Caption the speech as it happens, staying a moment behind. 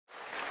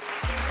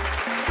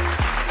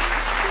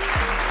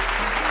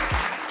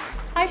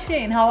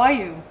Shane, how are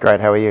you? Great,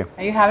 how are you?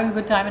 Are you having a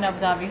good time in Abu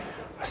Dhabi?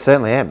 I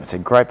certainly am. It's a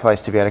great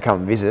place to be able to come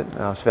and visit.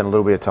 I've spent a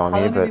little bit of time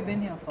here, How long but have you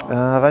been here for?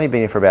 I've only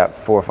been here for about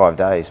 4 or 5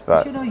 days.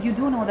 But You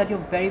do know that you're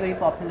very, very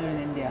popular in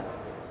India.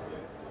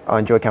 I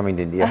enjoy coming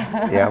to India.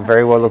 Yeah, I'm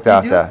very well looked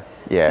after.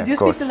 Yeah, so do you of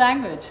course. speak the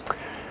language?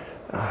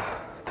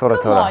 Tora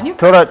Come tora. on, you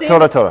Tora can't say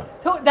tora tora.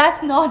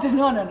 That's not,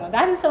 no.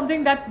 That is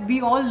something that we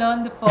all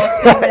learn the first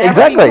thing. wherever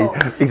Exactly, we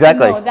go.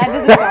 exactly. No, that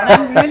doesn't count.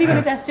 I'm really going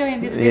to test your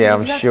Hindi today. Yeah,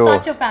 I'm because sure. You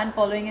have such a fan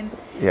following in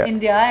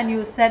India, and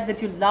you said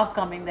that you love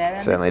coming there. And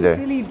Certainly it's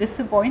do. really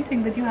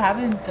disappointing that you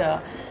haven't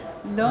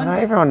learned. No,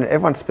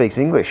 everyone speaks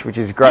English, which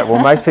is great.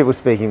 Well, most people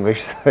speak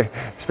English, so,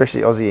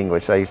 especially Aussie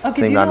English. They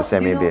seem to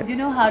understand me a bit. Do you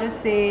know how to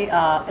say,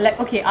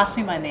 okay, ask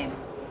me my name.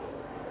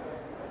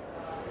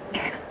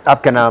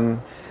 Aapka naam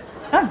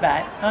Not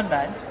bad, not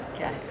bad.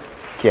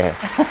 kya hai?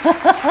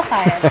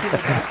 Hi, actually.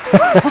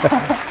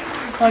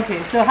 Okay,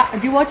 so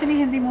do you watch any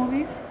Hindi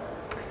movies?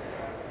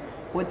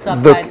 With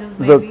subtitles,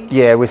 maybe?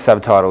 Yeah, with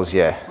subtitles,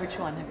 yeah. Which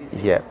one have you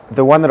seen? Yeah,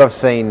 the one that I've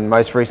seen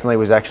most recently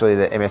was actually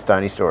the MS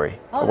Dhoni story.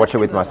 I watched it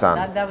with my son.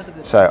 That was a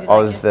good So one.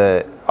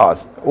 I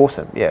was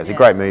awesome. Yeah, it was a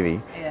great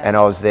movie, and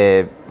I was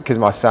there because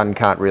my son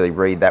can't really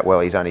read that well.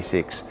 He's only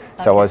 6,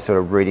 so I was sort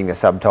of reading the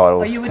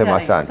subtitles to my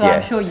son. So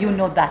I'm sure you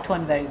know that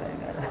one very, very well.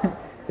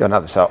 I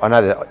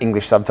know the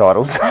English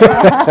subtitles.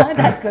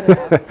 That's good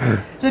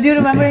enough. So do you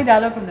remember any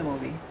dialogue from the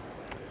movie?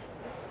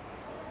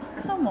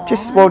 Oh, come on.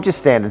 Just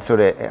standard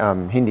sort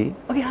of Hindi.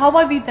 Okay, how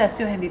about we test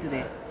your Hindi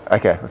today?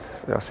 Okay,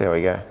 I'll see how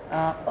we go.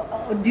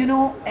 Do you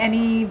know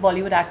any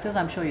Bollywood actors?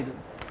 I'm sure you do.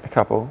 A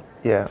couple,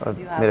 yeah. I've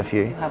met a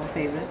few. Do you have a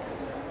favorite?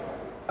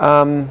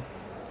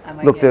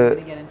 Look, going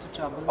to get into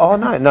trouble? Oh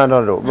no, not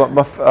at all.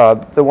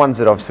 The ones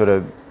that I've sort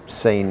of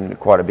seen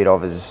quite a bit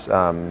of is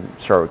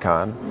Shah Rukh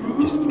Khan,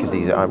 just because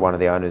he's one of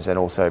the owners, and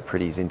also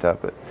Pretty Zinta.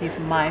 But he's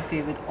my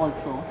favorite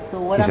also. So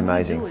what he's I'm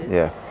amazing. Going to do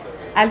is,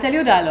 yeah. I'll tell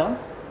you a dialogue,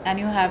 and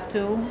you have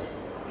to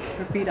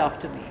repeat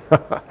after me.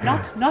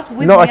 Not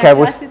with No, me. okay.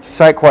 We'll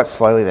say it quite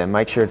slowly then.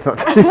 Make sure it's not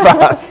too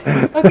fast.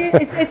 Okay,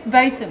 it's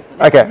very simple.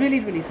 It's Okay. really,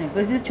 really simple.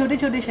 It's just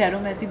छोटे-छोटे शहरों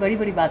में ऐसी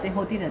बड़ी-बड़ी बातें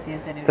होती रहती हैं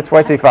senator. That's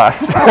way too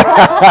fast.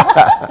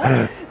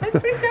 That's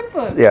pretty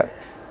simple. Yeah,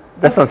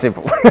 that's not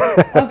simple.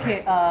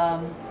 Okay.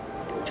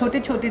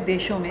 छोटे-छोटे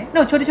देशों में,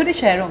 no, छोटे-छोटे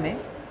शहरों में.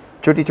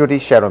 छोटी-छोटी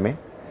शहरों में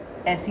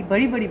ऐसी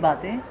बड़ी-बड़ी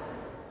बातें.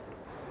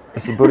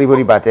 ऐसी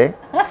बुरी-बुरी बातें.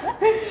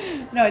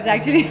 No, it's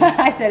actually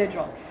I said it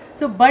wrong.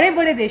 So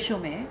बड़े-बड़े देशों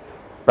में.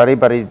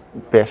 बड़ी-बड़ी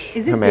देश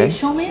Is it में.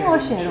 देशों में और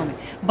शहरों में?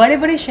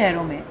 बड़े-बड़े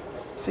शहरों में.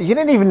 So you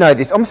didn't even know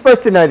this. I'm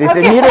supposed to know this,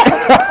 Okay. and you didn't.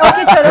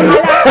 Okay, chalo,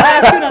 I'll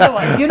ask you another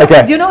one.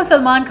 Do you know who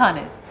Salman Khan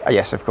is?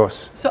 Yes, of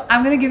course. So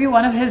I'm going to give you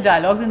one of his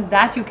dialogues, and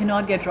that you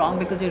cannot get wrong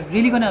because you're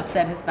really going to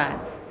upset his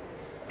fans.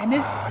 And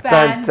his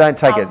fans Don't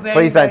take are it. very,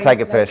 Please don't very,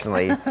 take it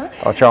personally.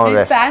 I'll try my his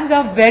best. fans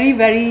are very,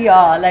 very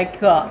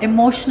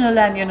emotional,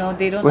 and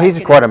they don't. Well, he's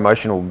a quite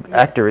emotional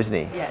actor, isn't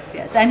he?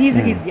 Yes, and he's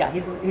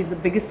the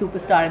biggest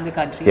superstar in the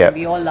country. Yep. And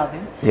we all love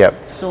him. Yep.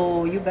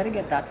 So you better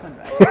get that one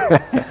right.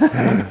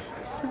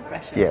 Just no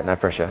pressure. Yeah, no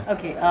pressure.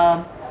 Okay.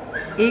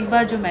 एक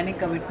बार जो मैंने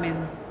commitment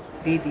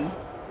they the.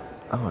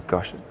 Oh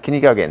gosh, can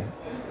you go again?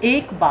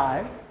 एक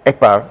बार एक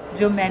बार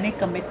जो मैंने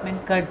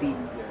commitment कर दी.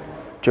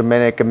 जो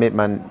मैंने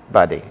commitment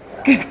बादी.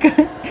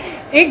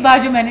 एक बार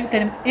जो मैंने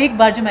एक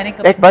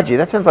बाजी.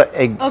 That sounds like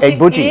egg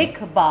burji. एक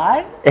बार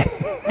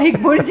एक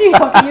burji.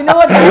 Okay, you know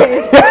what that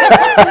is.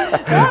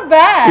 Not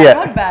bad. Yeah.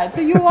 Not bad.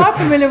 So you are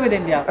familiar with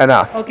India.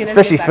 Enough. Okay,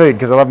 especially food,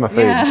 because I love my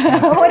food. Yeah.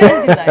 What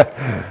else do you like?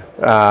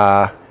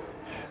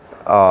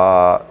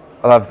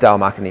 I love dal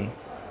makhani.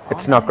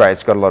 It's not great.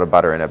 It's got a lot of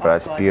butter in it, but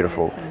it's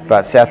beautiful.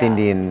 But South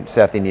Indian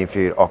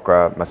food,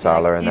 okra,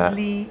 masala, and that.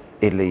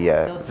 Idli,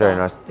 yeah, Dosa. very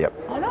nice. Yep.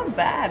 Oh, not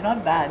bad.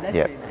 Not bad. That's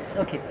very nice.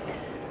 Okay.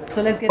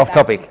 So let's get Off back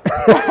topic.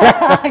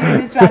 You're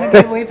just trying to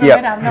get away from Yep.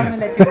 it. I'm not going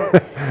to let you go.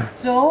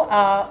 So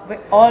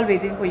we're all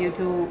waiting for you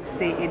to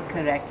say it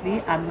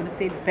correctly. I'm going to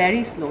say it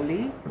very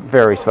slowly.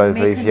 Very slowly,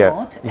 Make please. a Yeah.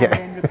 note and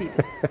then repeat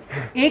it.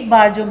 एक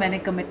बार जो मैंने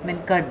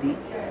commitment कर दी.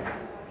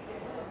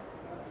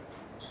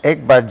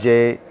 एक बार जे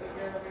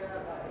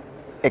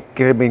एक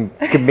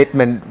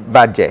commitment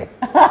बाजे.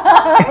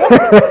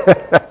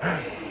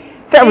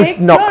 That was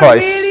not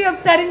close. You're really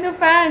upsetting the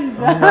fans.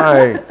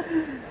 No.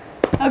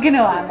 Okay,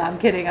 no, I'm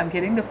kidding.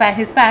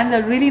 His fans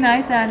are really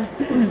nice and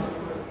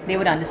they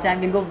would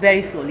understand. We'll go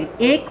very slowly.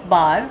 एक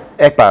बार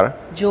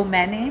जो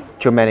मैंने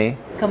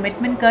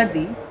commitment कर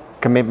दी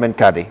commitment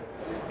कर दी.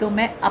 तो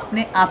मैं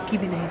अपने आप की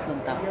भी नहीं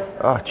सुनता.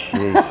 Oh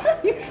jeez.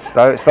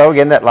 Slow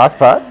again that last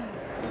part.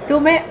 तो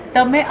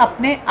मैं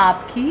अपने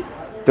आप की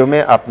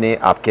तुम्हें अपने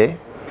आप के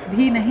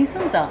भी नहीं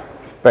सुनता.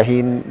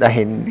 भी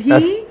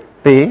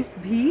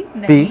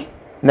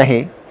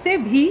नहीं से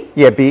भी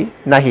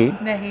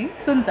नहीं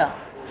सुनता.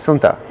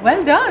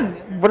 Well done.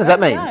 What does that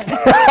mean?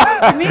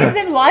 It means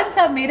that once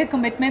I've made a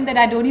commitment that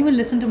I don't even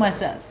listen to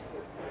myself.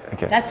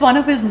 Okay. That's one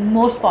of his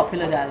most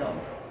popular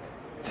dialogues.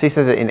 So he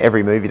says it in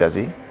every movie, does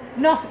he?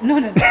 No. Just in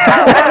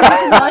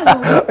one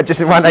movie.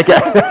 Just in one, okay.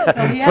 No,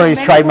 It's one of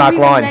his trademark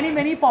lines.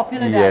 Many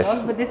popular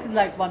dialogues, but this is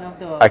like one of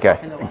the Okay,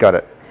 popular ones. got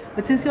it.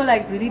 But since you're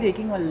like really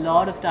taking a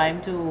lot of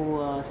time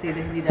to say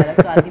the Hindi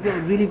dialogue, so I'll give you a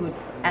really good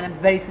and a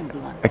very simple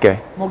one. Okay.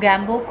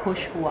 Mogambo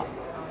khush hua.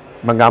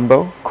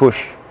 Magambo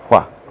khush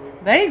hua.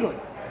 Very good.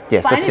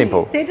 Yes, Finally, that's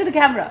simple. Say it to the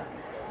camera.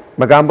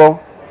 Magambo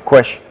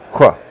khush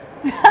hua.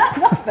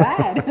 Not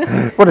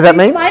bad. What does that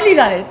mean? Finally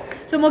done it.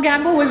 So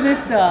Mogambo was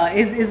this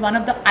is one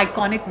of the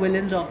iconic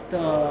villains of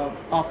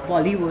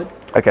Bollywood.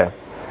 Okay.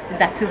 So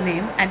that's his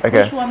name. And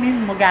Okay. Khush hua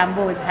means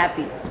Mogambo is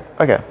happy.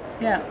 Okay.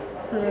 Yeah.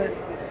 So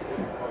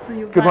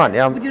you. Good one.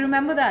 Yeah. Would you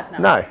remember that now?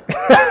 No.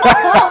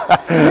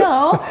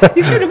 No.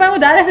 You should remember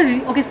that. That's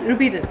really, okay.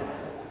 Repeat it.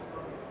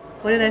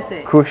 What did I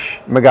say? Kush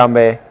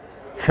Magambe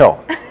Hyo.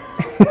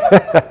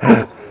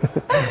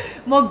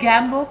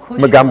 Mogambo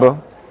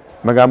Khush.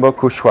 Magambo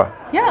Kushwa.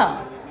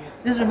 Yeah.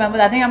 Just remember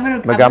that. I think I'm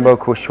gonna. Magambo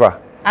Kushwa.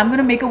 I'm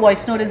gonna make a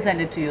voice note and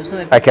send it to you. So.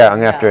 Okay, I'm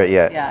gonna have to.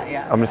 Yeah.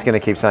 Yeah. I'm just gonna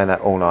keep saying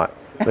that all night.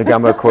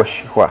 Magambo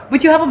Kushwa.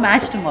 But you have a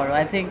match tomorrow.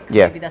 I think.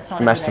 Yeah. Maybe that's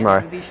not match a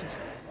tomorrow. maybe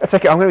That's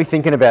okay. I'm going to be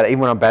thinking about it even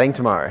when I'm batting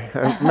tomorrow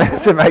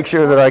to make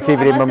sure that I keep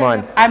it in my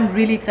mind. I'm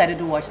really excited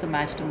to watch the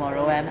match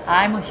tomorrow, and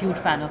I'm a huge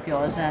fan of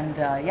yours. And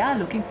yeah,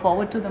 looking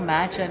forward to the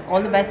match. And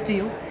all the best to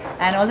you,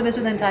 and all the best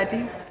to the entire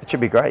team. It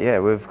should be great. Yeah,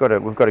 we've got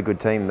a good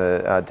team,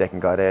 the Deccan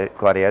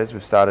Gladiators.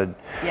 We've started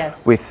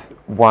with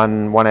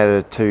one out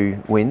of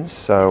 2 wins.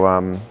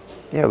 So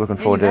yeah, looking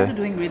forward you to. guys are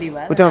doing really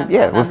well. We're doing,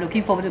 I'm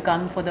looking forward to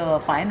come for the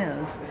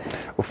finals.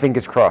 Well,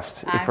 fingers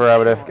crossed. If we're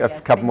able to have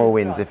a couple more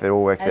wins, if it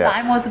all works out.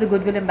 I'm also the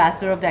Goodwill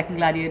Ambassador of Deccan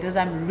Gladiators.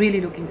 I'm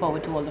really looking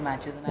forward to all the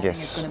matches, and I think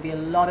it's going to be a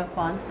lot of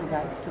fun. So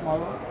guys,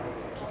 tomorrow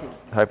it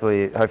is.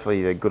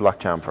 Hopefully, the good luck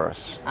charm for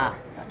us.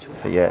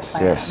 Yes.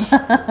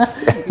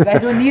 You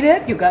guys don't need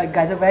it. You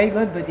guys are very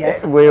good, but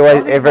yes.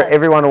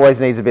 Everyone always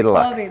needs a bit of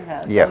luck. Always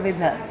helps. Yep. Always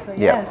helps. So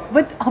yes.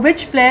 But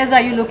which players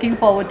are you looking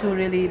forward to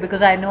really?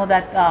 Because I know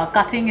that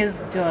Cutting is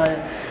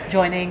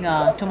joining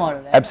tomorrow.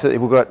 Right? Absolutely.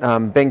 We've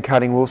got Ben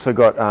Cutting. We've also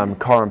got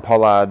Corin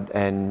Pollard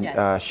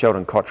and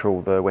Sheldon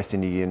Cottrell, the West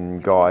Indian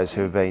guys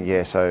who have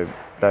been. So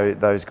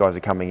those guys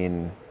are coming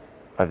in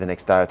over the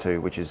next day or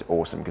 2, which is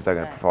awesome because they're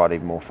going to provide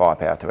even more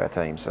firepower to our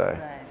team. So.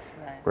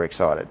 We're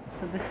excited.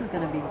 So this is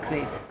going to be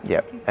great.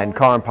 Yep. And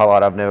Corin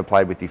Pollard I've never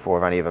played with before.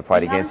 I've only ever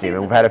played against him.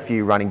 And we've had a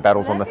few running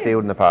battles on the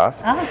field in the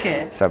past. Oh,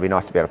 okay. So it'd be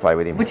nice to be able to play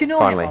with him. But you know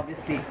finally. him,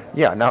 obviously.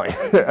 Yeah, I know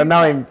him. I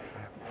know him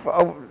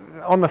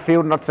on the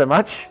field, not so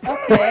much.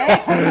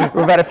 Okay.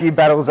 We've had a few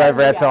battles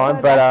over our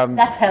time, but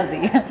that's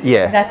healthy.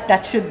 Yeah.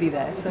 That should be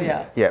there. So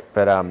yeah. Yeah,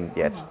 but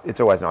yeah, it's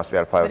always nice to be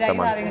able to play with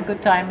someone. Are you having a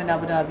good time in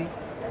Abu Dhabi?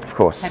 Of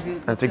course.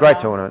 And it's a great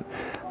tournament.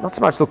 Not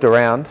so much looked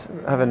around.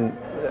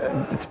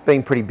 It's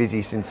been pretty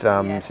busy since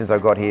I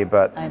got here,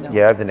 but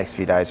yeah, over the next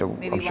few days,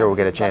 I'm sure we'll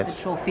get a chance.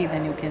 The trophy,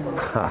 then you can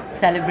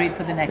celebrate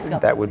for the next couple.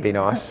 That would be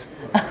nice.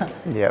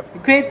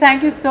 Yep. Great,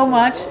 thank you so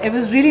much. It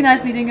was really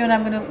nice meeting you, and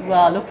I'm going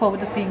to look forward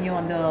to seeing you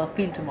on the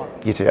field tomorrow.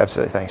 You too,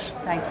 absolutely. Thanks.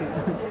 Thank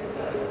you.